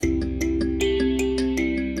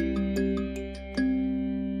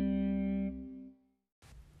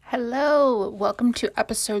welcome to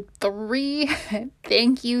episode 3.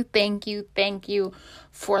 Thank you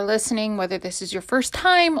for listening, whether this is your first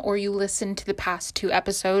time or you listened to the past 2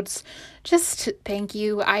 episodes. Just thank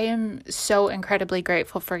you. I am so incredibly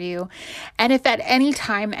grateful for you. And if at any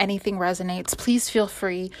time anything resonates, please feel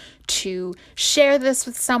free to share this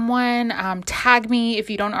with someone. Tag me. If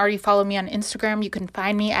you don't already follow me on Instagram, you can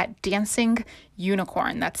find me at Dancing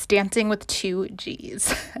Unicorn. That's dancing with 2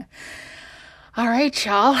 G's. All right,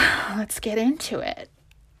 y'all, let's get into it.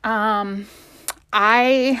 I've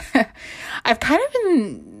kind of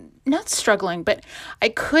been not struggling, but I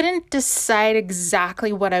couldn't decide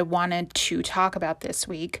exactly what I wanted to talk about this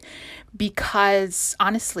week because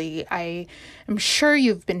honestly, I am sure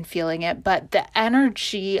you've been feeling it, but the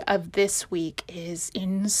energy of this week is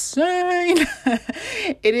insane.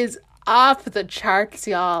 It is off the charts,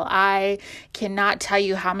 y'all. I cannot tell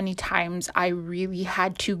you how many times I really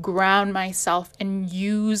had to ground myself and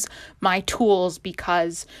use my tools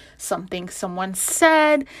because something someone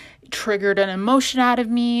said triggered an emotion out of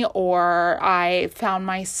me, or I found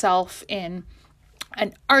myself in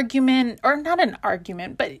an argument, or not an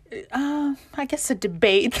argument, but I guess a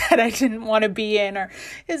debate that I didn't want to be in, or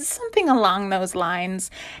is something along those lines.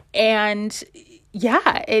 And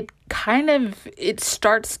yeah, it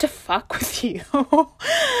starts to fuck with you.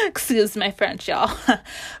 Excuse my French, y'all.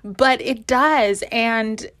 But it does.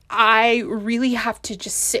 And I really have to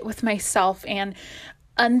just sit with myself and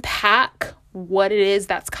unpack what it is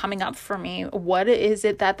that's coming up for me. What is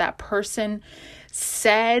it that person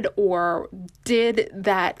said or did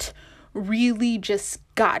that really just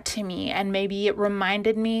got to me? And maybe it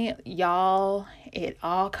reminded me, y'all, it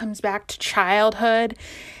all comes back to childhood.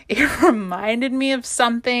 It reminded me of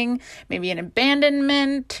something, maybe an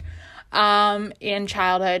abandonment in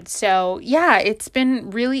childhood. So yeah, it's been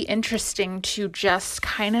really interesting to just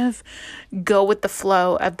kind of go with the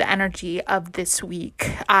flow of the energy of this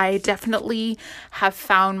week. I definitely have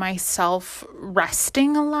found myself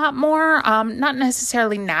resting a lot more, not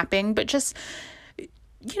necessarily napping, but just,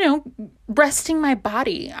 resting my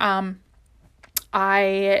body.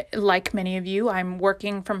 I, like many of you, I'm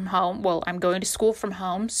working from home. Well, I'm going to school from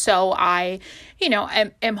home. So I,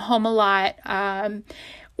 am home a lot,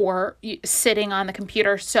 or sitting on the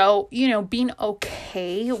computer. So, being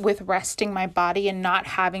okay with resting my body and not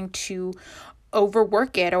having to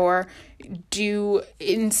overwork it or do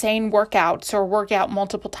insane workouts or work out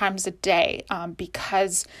multiple times a day,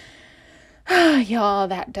 because y'all,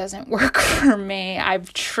 that doesn't work for me.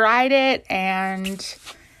 I've tried it, and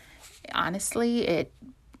honestly, it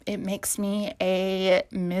makes me a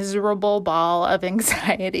miserable ball of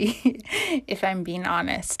anxiety, if I'm being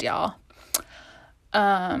honest, y'all.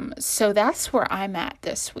 So that's where I'm at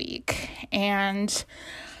this week. And,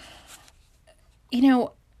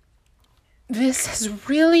 this has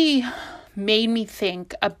really made me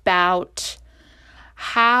think about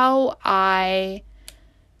how I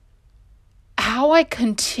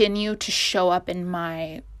continue to show up in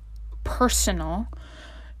my personal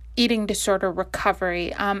eating disorder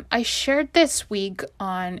recovery. I shared this week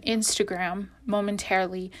on Instagram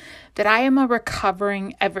momentarily that I am a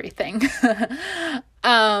recovering everything.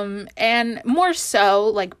 And more so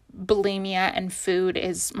like bulimia and food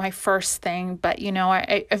is my first thing. But,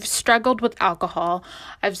 I've struggled with alcohol.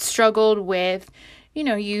 I've struggled with,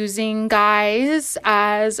 using guys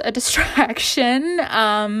as a distraction,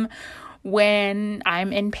 when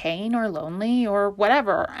I'm in pain or lonely or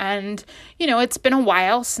whatever. And, it's been a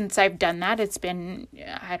while since I've done that. It's been,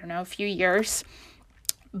 a few years.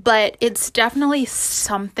 But it's definitely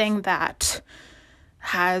something that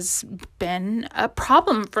has been a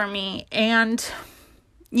problem for me. And,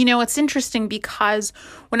 it's interesting because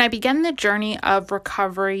when I began the journey of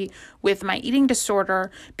recovery with my eating disorder,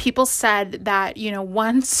 people said that,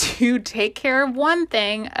 once you take care of one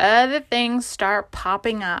thing, other things start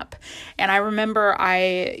popping up. And I remember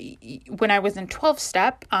when I was in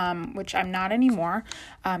 12-step, which I'm not anymore,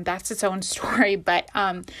 that's its own story. But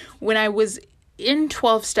when I was in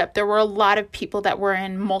 12-step, there were a lot of people that were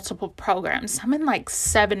in multiple programs. I'm in like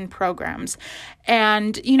 7 programs.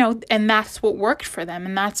 And, and that's what worked for them.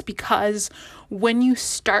 And that's because when you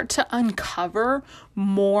start to uncover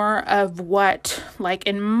more of what, like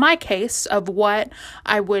in my case, of what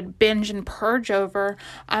I would binge and purge over,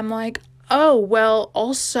 I'm like, oh, well,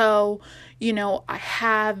 also, I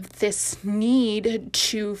have this need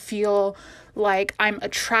to feel like I'm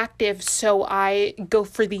attractive, so I go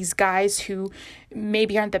for these guys who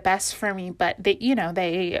maybe aren't the best for me, but they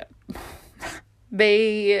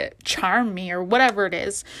they charm me or whatever it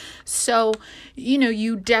is. So,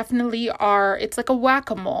 you definitely are, it's like a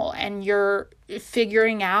whack-a-mole, and you're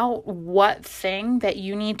figuring out what thing that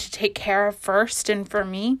you need to take care of first. And for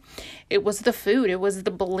me, it was the food. It was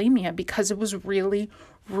the bulimia, because it was really,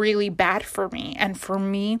 really bad for me. And for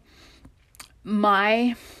me,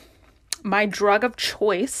 my drug of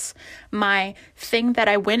choice, my thing that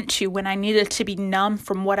I went to when I needed to be numb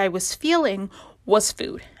from what I was feeling, was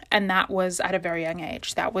food. And that was at a very young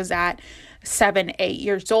age. That was at 7, 8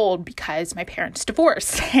 years old, because my parents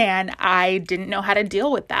divorced and I didn't know how to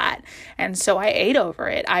deal with that. And so I ate over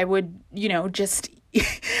it. I would, I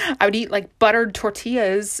would eat like buttered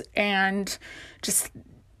tortillas and just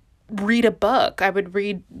read a book. I would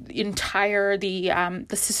read the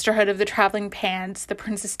Sisterhood of the Traveling Pants, the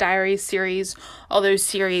Princess Diaries series, all those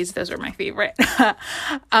series. Those are my favorite.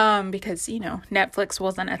 Because, Netflix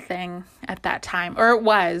wasn't a thing at that time, or it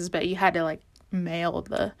was, but you had to like mail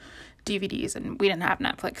the DVDs, and we didn't have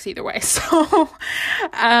Netflix either way. So,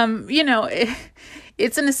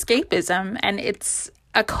 it's an escapism, and it's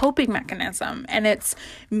a coping mechanism, and it's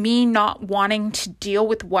me not wanting to deal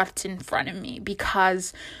with what's in front of me,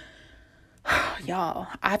 because y'all,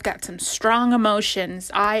 I've got some strong emotions.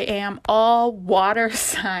 I am all water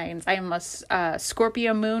signs. I am a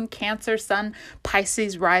Scorpio moon, Cancer sun,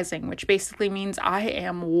 Pisces rising, which basically means I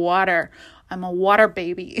am water. I'm a water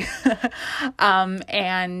baby.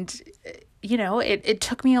 And it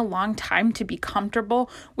took me a long time to be comfortable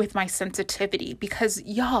with my sensitivity, because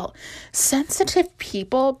y'all, sensitive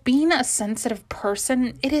people, being a sensitive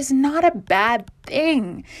person, it is not a bad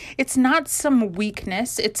thing. It's not some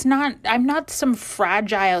weakness. I'm not some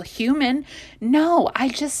fragile human. No, I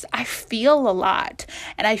feel a lot,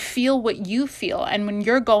 and I feel what you feel. And when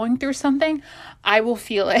you're going through something, I will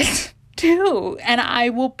feel it too. And I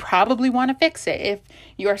will probably want to fix it if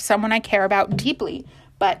you are someone I care about deeply.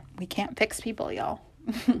 But we can't fix people, y'all.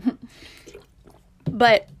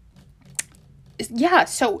 But yeah,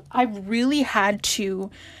 so I really had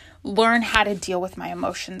to learn how to deal with my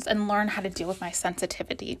emotions and learn how to deal with my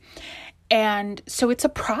sensitivity. And so it's a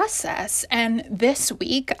process. And this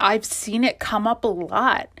week I've seen it come up a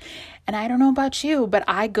lot. And I don't know about you, but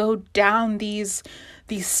I go down these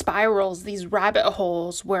spirals, these rabbit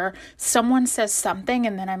holes where someone says something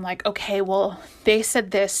and then I'm like, okay, well, they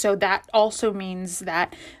said this, so that also means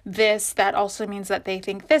that also means that they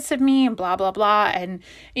think this of me, and blah, blah, blah. And,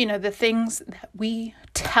 the things that we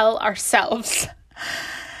tell ourselves.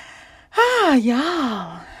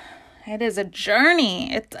 Y'all, it is a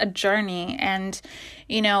journey. It's a journey. And,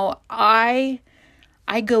 I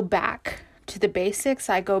go back to the basics.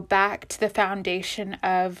 I go back to the foundation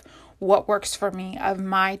of what works for me, of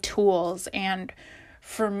my tools. And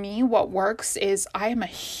for me, what works is I am a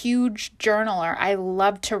huge journaler. I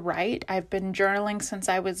love to write. I've been journaling since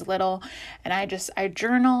I was little, and I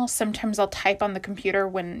journal. Sometimes I'll type on the computer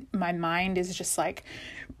when my mind is just like,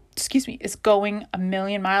 is going a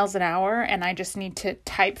million miles an hour and I just need to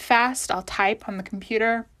type fast. I'll type on the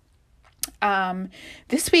computer.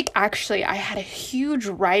 This week, actually, I had a huge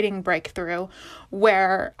writing breakthrough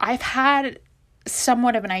where I've had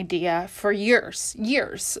somewhat of an idea for years,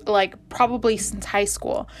 like probably since high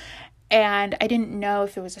school. And I didn't know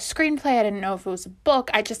if it was a screenplay. I didn't know if it was a book.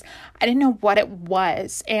 I didn't know what it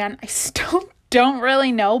was. And I still don't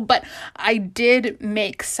really know, but I did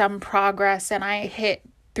make some progress, and I hit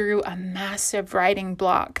through a massive writing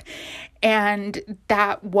block. And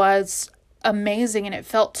that was amazing. And it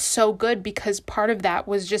felt so good, because part of that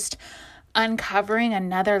was just uncovering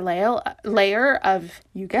another layer of,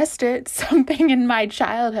 you guessed it, something in my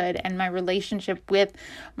childhood and my relationship with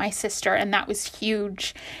my sister. And that was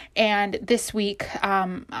huge. And this week,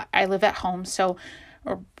 I live at home.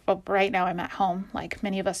 Right now I'm at home, like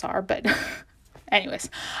many of us are, but anyways,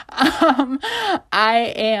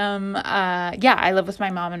 I am, I live with my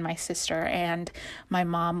mom and my sister, and my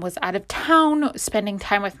mom was out of town spending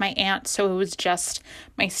time with my aunt. So it was just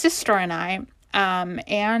my sister and I,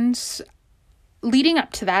 and leading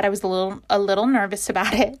up to that, I was a little nervous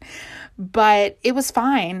about it, but it was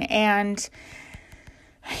fine. And,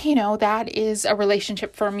 that is a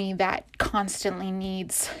relationship for me that constantly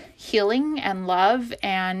needs healing and love.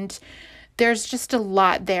 And there's just a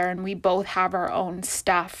lot there, and we both have our own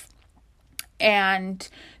stuff. And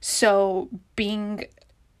so being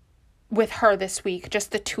with her this week,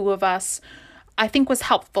 just the two of us, I think was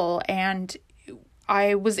helpful. And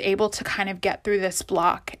I was able to kind of get through this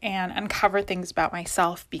block and uncover things about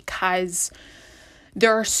myself, because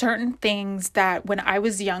there are certain things that when I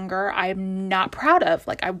was younger, I'm not proud of.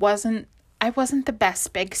 Like I wasn't the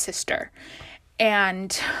best big sister.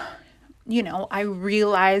 And I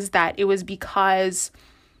realized that it was because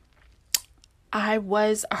I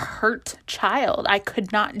was a hurt child. I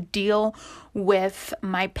could not deal with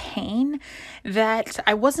my pain that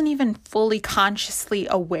I wasn't even fully consciously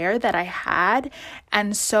aware that I had.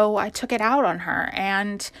 And so I took it out on her.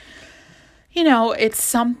 And, it's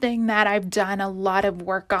something that I've done a lot of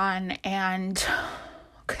work on and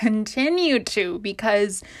continue to,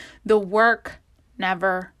 because the work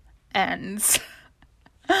never ends.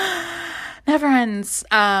 Never ends.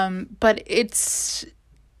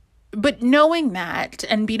 But knowing that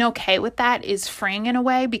and being okay with that is freeing in a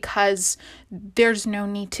way, because there's no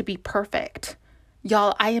need to be perfect.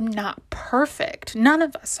 Y'all, I am not perfect. None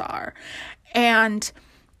of us are. And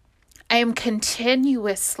I am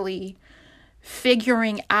continuously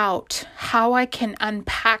figuring out how I can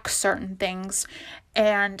unpack certain things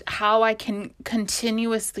and how I can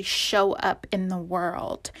continuously show up in the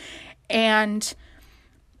world. And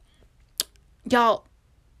y'all,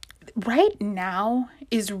 right now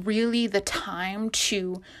is really the time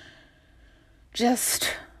to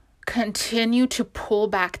just continue to pull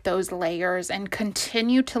back those layers and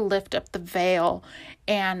continue to lift up the veil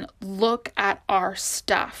and look at our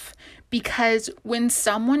stuff. Because when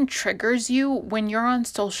someone triggers you, when you're on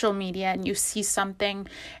social media and you see something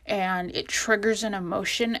and it triggers an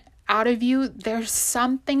emotion out of you, there's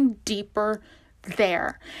something deeper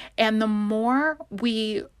there. And the more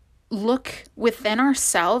we look within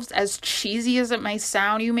ourselves, as cheesy as it may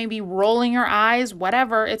sound, you may be rolling your eyes,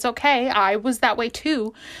 whatever, it's okay. I was that way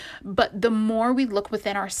too. But the more we look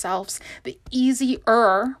within ourselves, the easier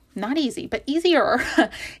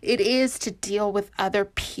it is to deal with other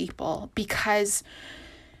people. Because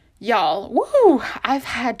y'all, I've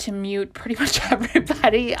had to mute pretty much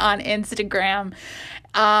everybody on Instagram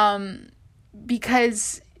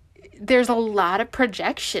because there's a lot of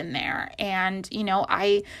projection there. And,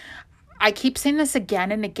 I keep saying this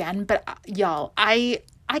again and again, but y'all, I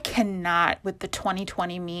cannot with the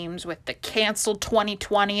 2020 memes, with the canceled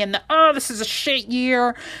 2020 and this is a shit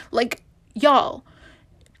year. Like, y'all,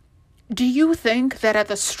 do you think that at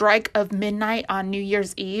the strike of midnight on New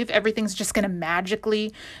Year's Eve, everything's just going to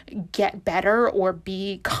magically get better or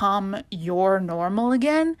become your normal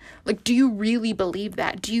again? Like, do you really believe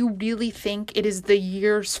that? Do you really think it is the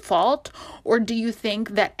year's fault? Or do you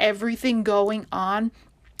think that everything going on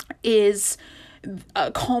is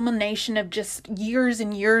a culmination of just years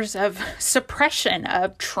and years of suppression,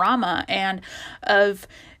 of trauma, and of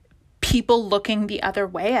people looking the other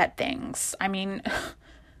way at things? I mean,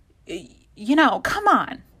 come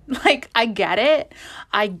on. Like, I get it.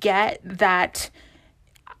 I get that.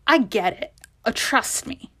 I get it. Trust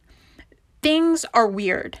me. Things are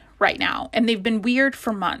weird right now, and they've been weird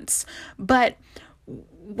for months. But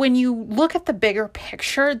when you look at the bigger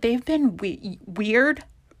picture, they've been weird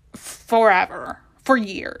forever, for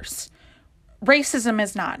years. Racism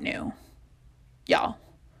is not new, y'all.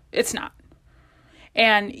 It's not.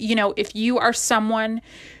 And, if you are someone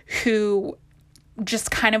who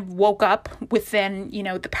just kind of woke up within,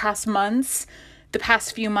 the past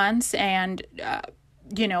few months and,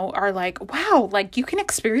 are like, wow, like you can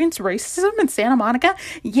experience racism in Santa Monica.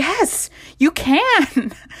 Yes, you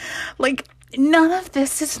can. Like, none of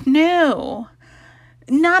this is new.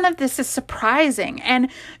 None of this is surprising. And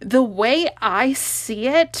the way I see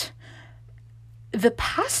it, the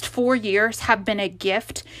past 4 years have been a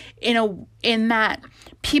gift in that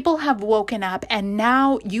people have woken up, and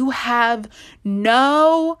now you have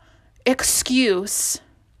no excuse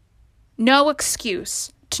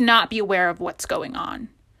to not be aware of what's going on,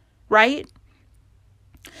 right?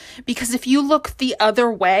 Because if you look the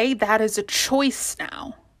other way, that is a choice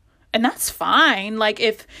now. And that's fine. Like,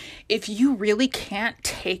 if you really can't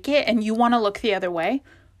take it and you want to look the other way,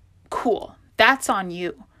 cool. That's on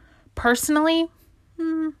you. Personally,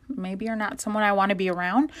 maybe you're not someone I want to be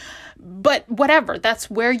around, but whatever, that's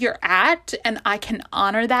where you're at, and I can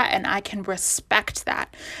honor that and I can respect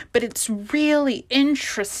that. But it's really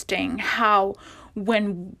interesting how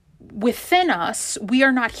when within us, we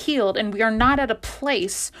are not healed and we are not at a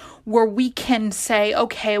place where we can say,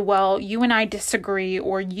 okay, well, you and I disagree,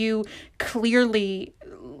 or you're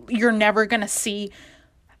never going to see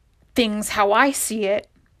things how I see it.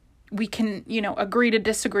 We can, agree to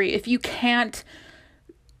disagree. If you can't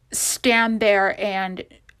stand there and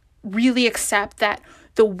really accept that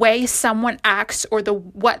the way someone acts or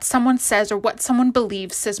what someone says or what someone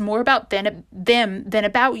believes says more about them than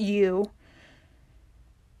about you,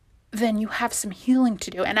 then you have some healing to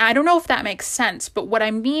do. And I don't know if that makes sense, but what I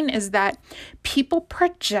mean is that people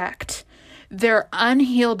project their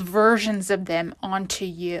unhealed versions of them onto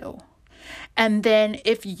you. And then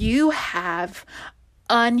if you have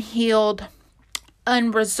unhealed,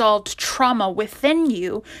 unresolved trauma within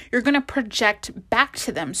you, you're going to project back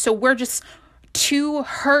to them. So we're just two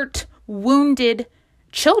hurt, wounded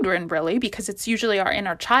children, really, because it's usually our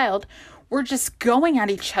inner child. We're just going at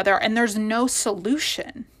each other and there's no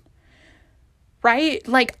solution, right?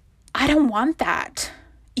 Like, I don't want that.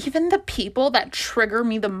 Even the people that trigger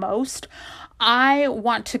me the most, I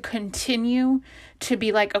want to continue to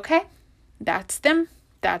be like, okay, that's them.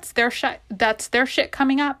 That's their shit. That's their shit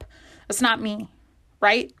coming up. It's not me,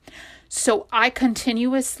 right? So I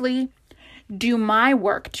continuously do my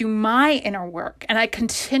work, do my inner work, and I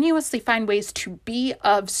continuously find ways to be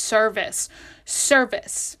of service.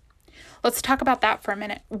 Service. Let's talk about that for a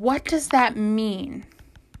minute. What does that mean?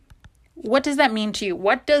 What does that mean to you?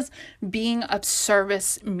 What does being of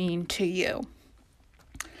service mean to you?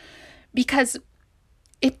 Because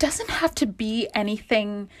it doesn't have to be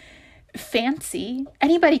anything fancy.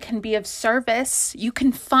 Anybody can be of service. You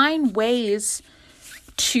can find ways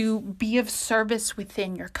to be of service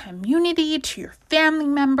within your community, to your family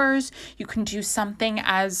members. You can do something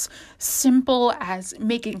as simple as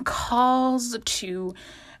making calls to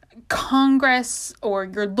Congress or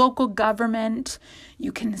your local government.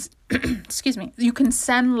 You can, you can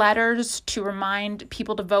send letters to remind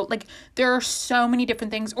people to vote. Like, there are so many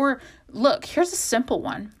different things. Or look, here's a simple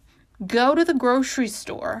one. Go to the grocery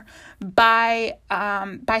store, buy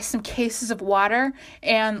some cases of water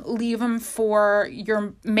and leave them for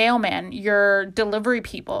your mailman, your delivery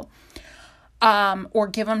people, or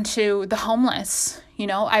give them to the homeless. You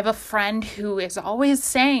know, I have a friend who is always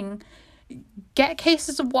saying, get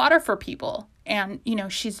cases of water for people. And, you know,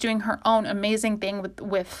 she's doing her own amazing thing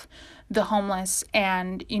with the homeless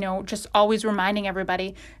and, you know, just always reminding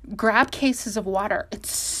everybody, grab cases of water.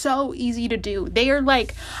 It's so easy to do. They are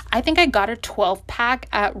like, I think I got a 12 pack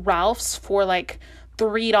at Ralph's for like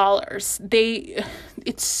 $3.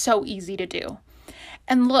 It's so easy to do.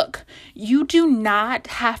 And look, you do not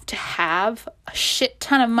have to have a shit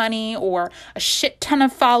ton of money or a shit ton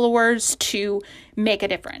of followers to make a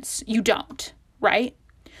difference. You don't, right?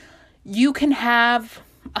 You can have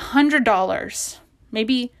 $100.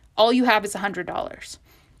 Maybe all you have is $100.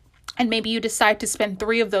 And maybe you decide to spend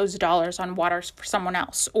 $3 of those dollars on water for someone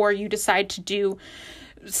else, or you decide to do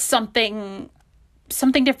something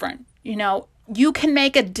different. You know, you can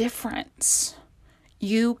make a difference.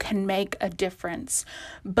 You can make a difference.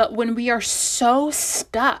 But when we are so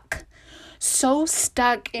stuck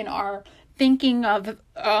in our thinking of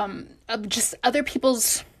just other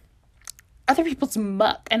people's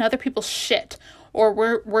muck and other people's shit, or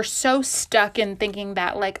we're so stuck in thinking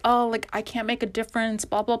that like, oh, like I can't make a difference,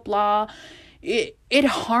 blah blah blah, it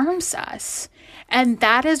harms us. And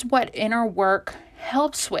that is what inner work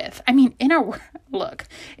helps with. I mean, inner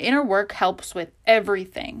work helps with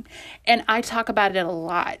everything. And I talk about it a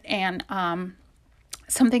lot. And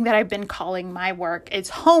something that I've been calling my work is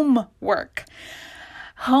homework.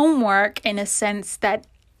 Homework in a sense that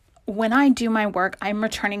when I do my work, I'm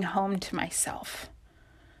returning home to myself.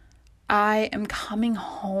 I am coming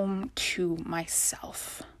home to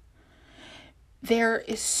myself. There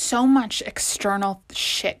is so much external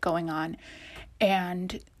shit going on,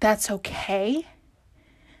 and that's okay.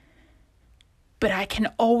 But I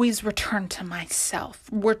can always return to myself,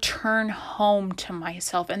 return home to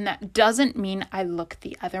myself. And that doesn't mean I look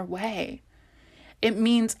the other way. It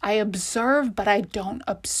means I observe, but I don't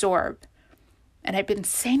absorb. And I've been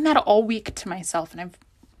saying that all week to myself, and I've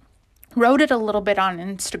wrote it a little bit on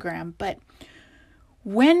Instagram. But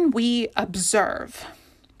when we observe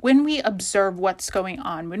what's going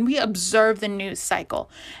on, when we observe the news cycle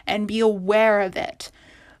and be aware of it,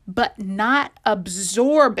 but not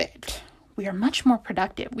absorb it, we are much more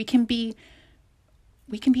productive. We can be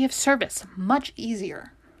of service much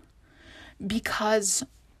easier, because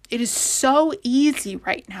it is so easy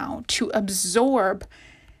right now to absorb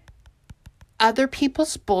other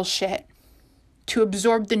people's bullshit, to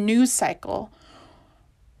absorb the news cycle,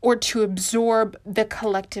 or to absorb the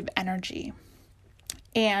collective energy.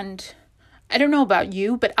 And I don't know about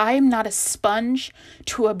you, but I am not a sponge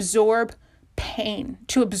to absorb pain,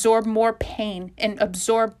 to absorb more pain and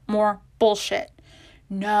absorb more bullshit.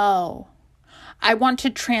 No, I want to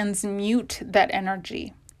transmute that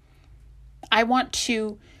energy. I want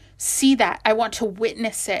to see that. I want to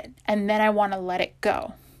witness it, and then I want to let it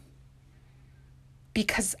go.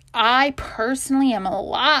 Because I personally am a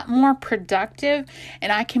lot more productive, and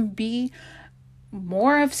I can be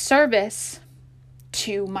more of service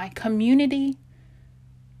to my community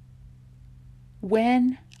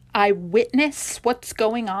when I witness what's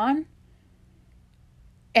going on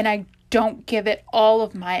and I don't give it all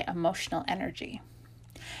of my emotional energy.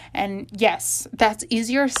 And yes, that's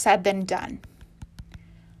easier said than done.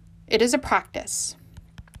 It is a practice.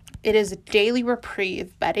 It is a daily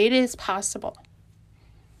reprieve, but it is possible.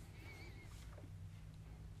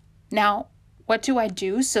 Now, what do I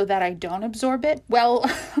do so that I don't absorb it? Well,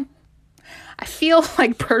 I feel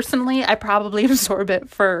like personally, I probably absorb it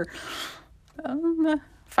for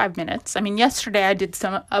 5 minutes. I mean, yesterday I did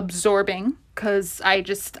some absorbing because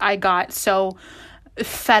I got so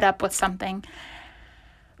fed up with something.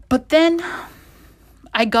 But then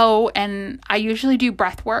I go and I usually do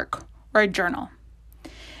breath work or a journal.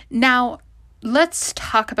 Now, let's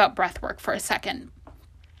talk about breath work for a second.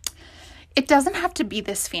 It doesn't have to be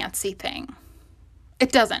this fancy thing.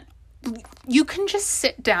 It doesn't. You can just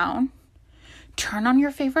sit down, turn on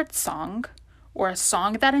your favorite song or a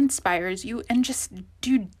song that inspires you, and just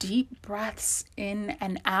do deep breaths in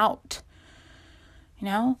and out.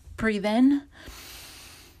 Breathe in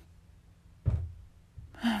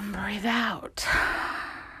and breathe out.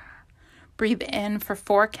 Breathe in for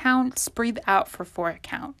 4 counts, breathe out for 4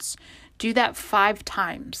 counts. Do that 5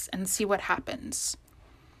 times and see what happens.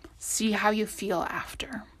 See how you feel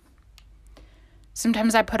after.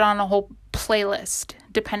 Sometimes I put on a whole playlist,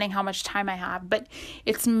 depending how much time I have, but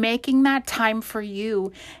it's making that time for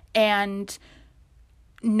you and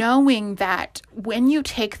knowing that when you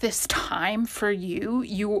take this time for you,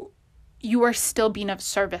 you are still being of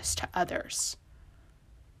service to others,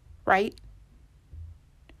 right?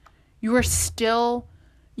 You're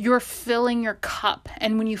filling your cup.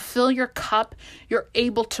 And when you fill your cup, you're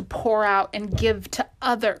able to pour out and give to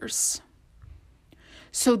others.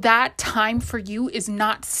 So that time for you is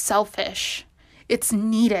not selfish. It's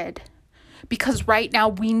needed. Because right now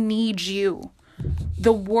we need you.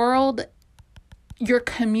 The world, your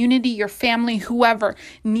community, your family, whoever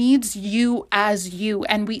needs you as you.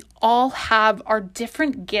 And we all have our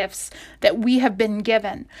different gifts that we have been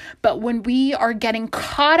given. But when we are getting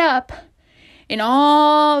caught up in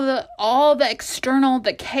all the external,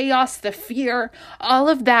 the chaos, the fear, all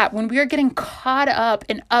of that, when we are getting caught up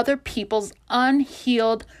in other people's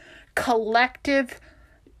unhealed collective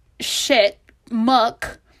shit,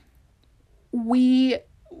 muck, we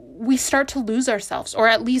start to lose ourselves. Or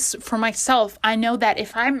at least for myself, I know that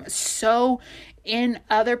if I'm so in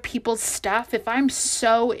other people's stuff, if I'm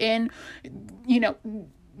so in,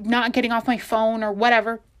 not getting off my phone or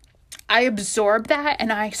whatever, I absorb that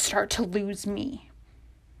and I start to lose me.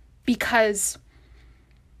 Because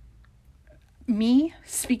me,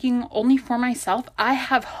 speaking only for myself, I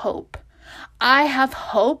have hope. I have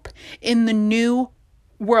hope in the new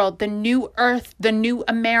world, the new earth, the new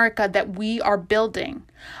America that we are building.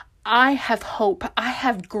 I have hope. I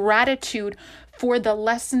have gratitude for the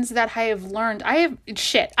lessons that I have learned. I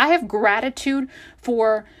have gratitude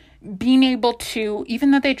for being able to,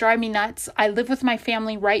 even though they drive me nuts, I live with my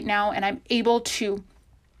family right now and I'm able to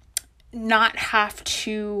not have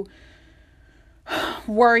to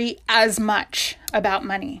worry as much about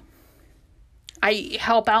money. I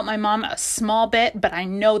help out my mom a small bit, but I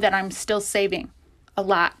know that I'm still saving a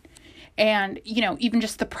lot. And, even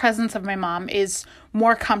just the presence of my mom is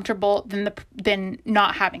more comfortable than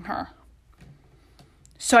not having her.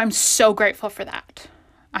 So I'm so grateful for that.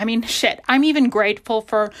 I mean, I'm even grateful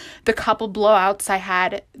for the couple blowouts I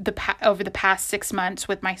had over the past 6 months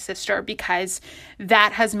with my sister, because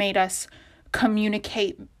that has made us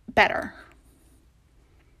communicate better.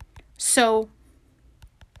 So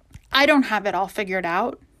I don't have it all figured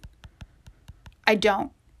out. I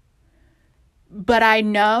don't. But I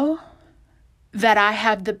know that I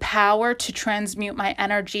have the power to transmute my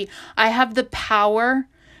energy. I have the power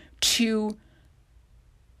to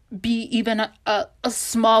be even a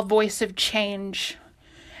small voice of change.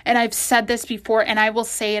 And I've said this before and I will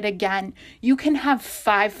say it again. You can have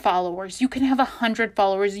 5 followers. You can have 100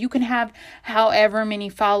 followers. You can have however many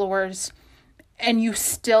followers. And you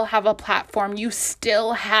still have a platform. You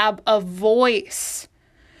still have a voice.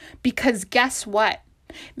 Because guess what?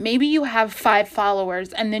 Maybe you have 5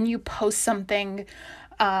 followers and then you post something,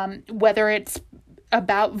 whether it's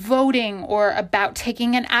about voting or about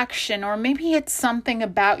taking an action, or maybe it's something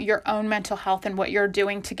about your own mental health and what you're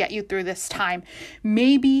doing to get you through this time.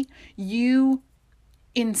 Maybe you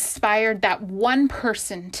inspired that one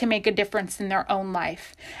person to make a difference in their own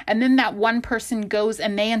life. And then that one person goes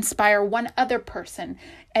and they inspire one other person.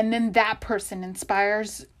 And then that person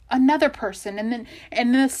inspires another person.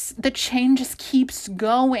 And the change just keeps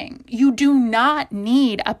going. You do not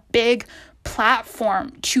need a big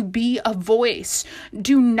platform to be a voice.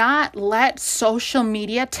 Do not let social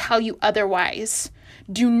media tell you otherwise.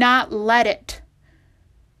 Do not let it.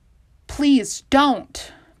 Please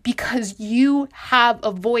don't, because you have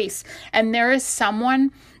a voice and there is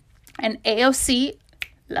someone And AOC,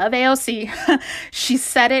 love AOC, she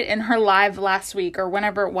said it in her live last week or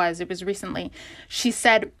whenever it was recently. She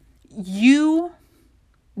said,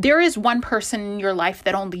 there is one person in your life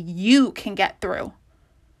that only you can get through.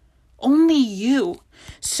 Only you.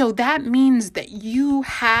 So that means that you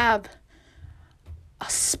have a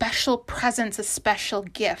special presence, a special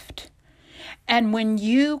gift. And when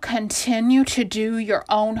you continue to do your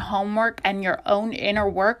own homework and your own inner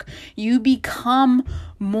work, you become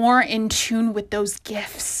more in tune with those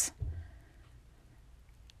gifts.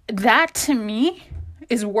 That to me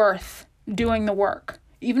is worth doing the work.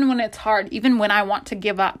 Even when it's hard, even when I want to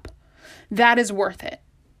give up, that is worth it.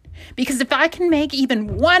 Because if I can make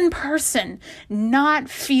even one person not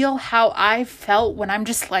feel how I felt when I'm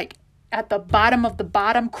just like at the bottom of the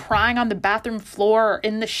bottom, crying on the bathroom floor or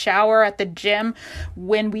in the shower at the gym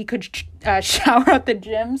when we could shower at the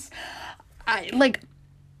gyms,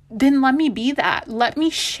 then let me be that. Let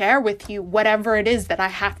me share with you whatever it is that I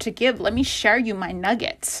have to give. Let me share you my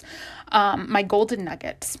nuggets. My golden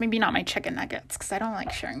nuggets, maybe not my chicken nuggets, because I don't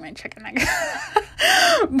like sharing my chicken nuggets,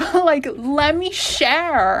 but let me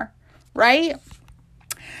share, right?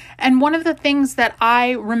 And one of the things that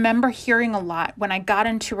I remember hearing a lot when I got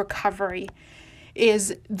into recovery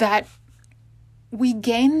is that we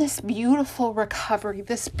gain this beautiful recovery,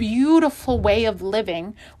 this beautiful way of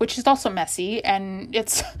living, which is also messy, and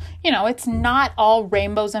it's not all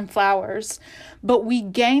rainbows and flowers, but we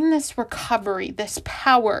gain this recovery, this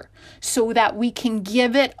power, so that we can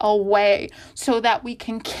give it away, so that we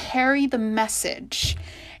can carry the message.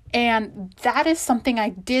 And that is something I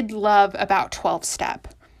did love about 12-step.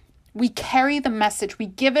 We carry the message, we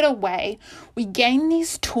give it away, we gain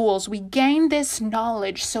these tools, we gain this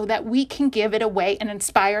knowledge so that we can give it away and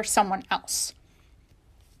inspire someone else.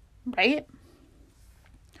 Right?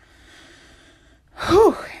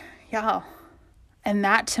 Whew, y'all. And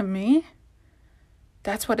that to me,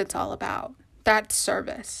 that's what it's all about. That's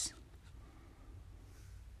service.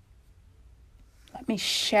 Let me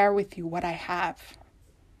share with you what I have.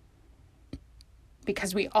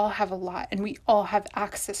 Because we all have a lot and we all have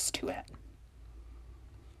access to it.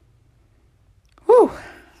 Whew,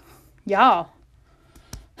 y'all.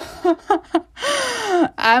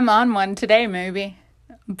 I'm on one today, maybe.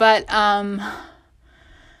 But I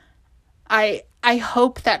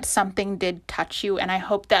hope that something did touch you, and I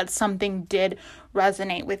hope that something did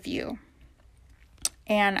resonate with you.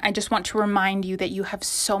 And I just want to remind you that you have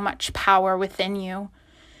so much power within you,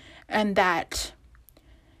 and that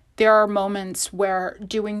there are moments where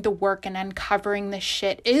doing the work and uncovering this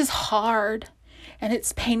shit is hard, and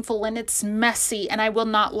it's painful, and it's messy, and I will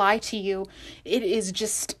not lie to you. It is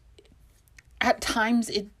just, at times,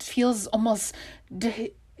 it feels almost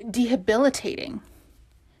debilitating.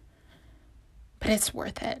 But it's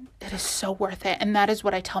worth it. It is so worth it. And that is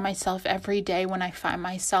what I tell myself every day when I find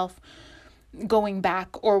myself going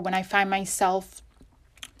back, or when I find myself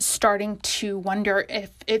starting to wonder if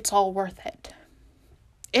it's all worth it.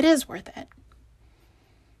 It is worth it.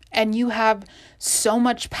 And you have so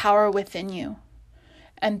much power within you.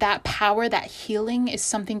 And that power, that healing, is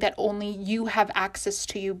something that only you have access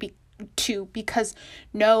to, because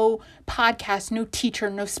no podcast, no teacher,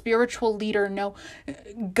 no spiritual leader, no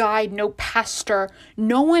guide, no pastor,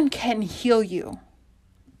 no one can heal you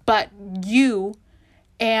but you.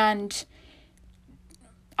 And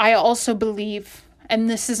I also believe, and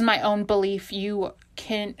this is my own belief,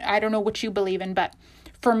 I don't know what you believe in, but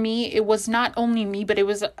for me, it was not only me, but it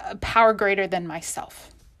was a power greater than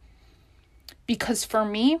myself. Because for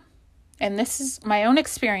me, and this is my own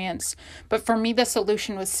experience, but for me, the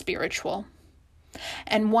solution was spiritual.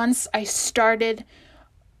 And once I started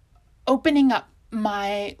opening up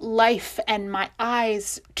my life and my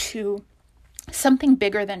eyes to something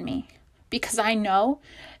bigger than me, because I know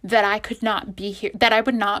that I could not be here, that I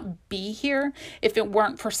would not be here if it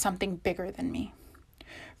weren't for something bigger than me.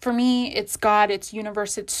 For me, it's God, it's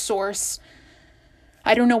universe, it's source.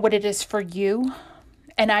 I don't know what it is for you.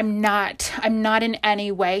 And I'm not in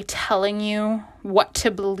any way telling you what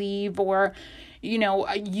to believe, or,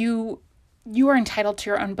 you are entitled to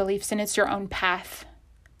your own beliefs, and it's your own path,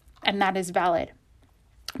 and that is valid.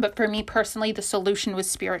 But for me personally, the solution was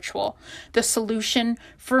spiritual. The solution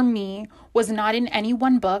for me was not in any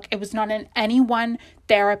one book. It was not in any one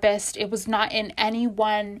therapist. It was not in any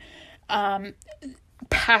one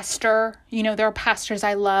pastor. There are pastors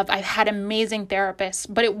I love. I've had amazing therapists,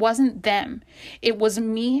 but it wasn't them. It was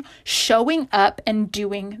me showing up and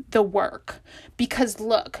doing the work. Because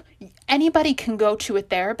look, anybody can go to a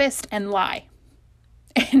therapist and lie.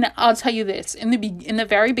 And I'll tell you this, in the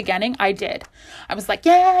very beginning, I did. I was like,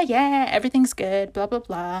 yeah, everything's good, blah, blah,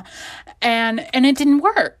 blah. And it didn't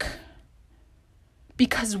work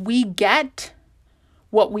because we get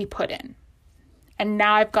what we put in. And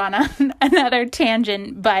now I've gone on another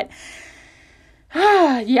tangent, but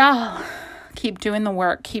y'all keep doing the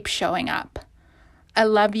work, keep showing up. I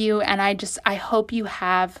love you, and I hope you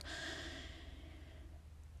have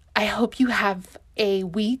a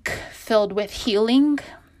week filled with healing,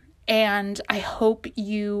 and I hope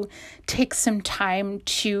you take some time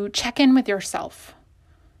to check in with yourself.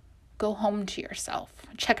 Go home to yourself.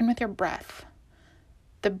 Check in with your breath.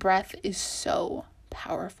 The breath is so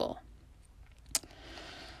powerful.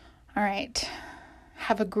 All right.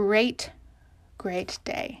 Have a great, great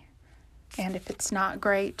day. And if it's not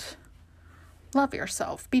great, love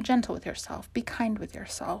yourself. Be gentle with yourself. Be kind with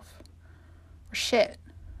yourself. Or shit.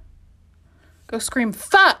 Go scream,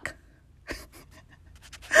 fuck!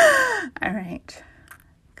 All right.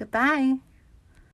 Goodbye.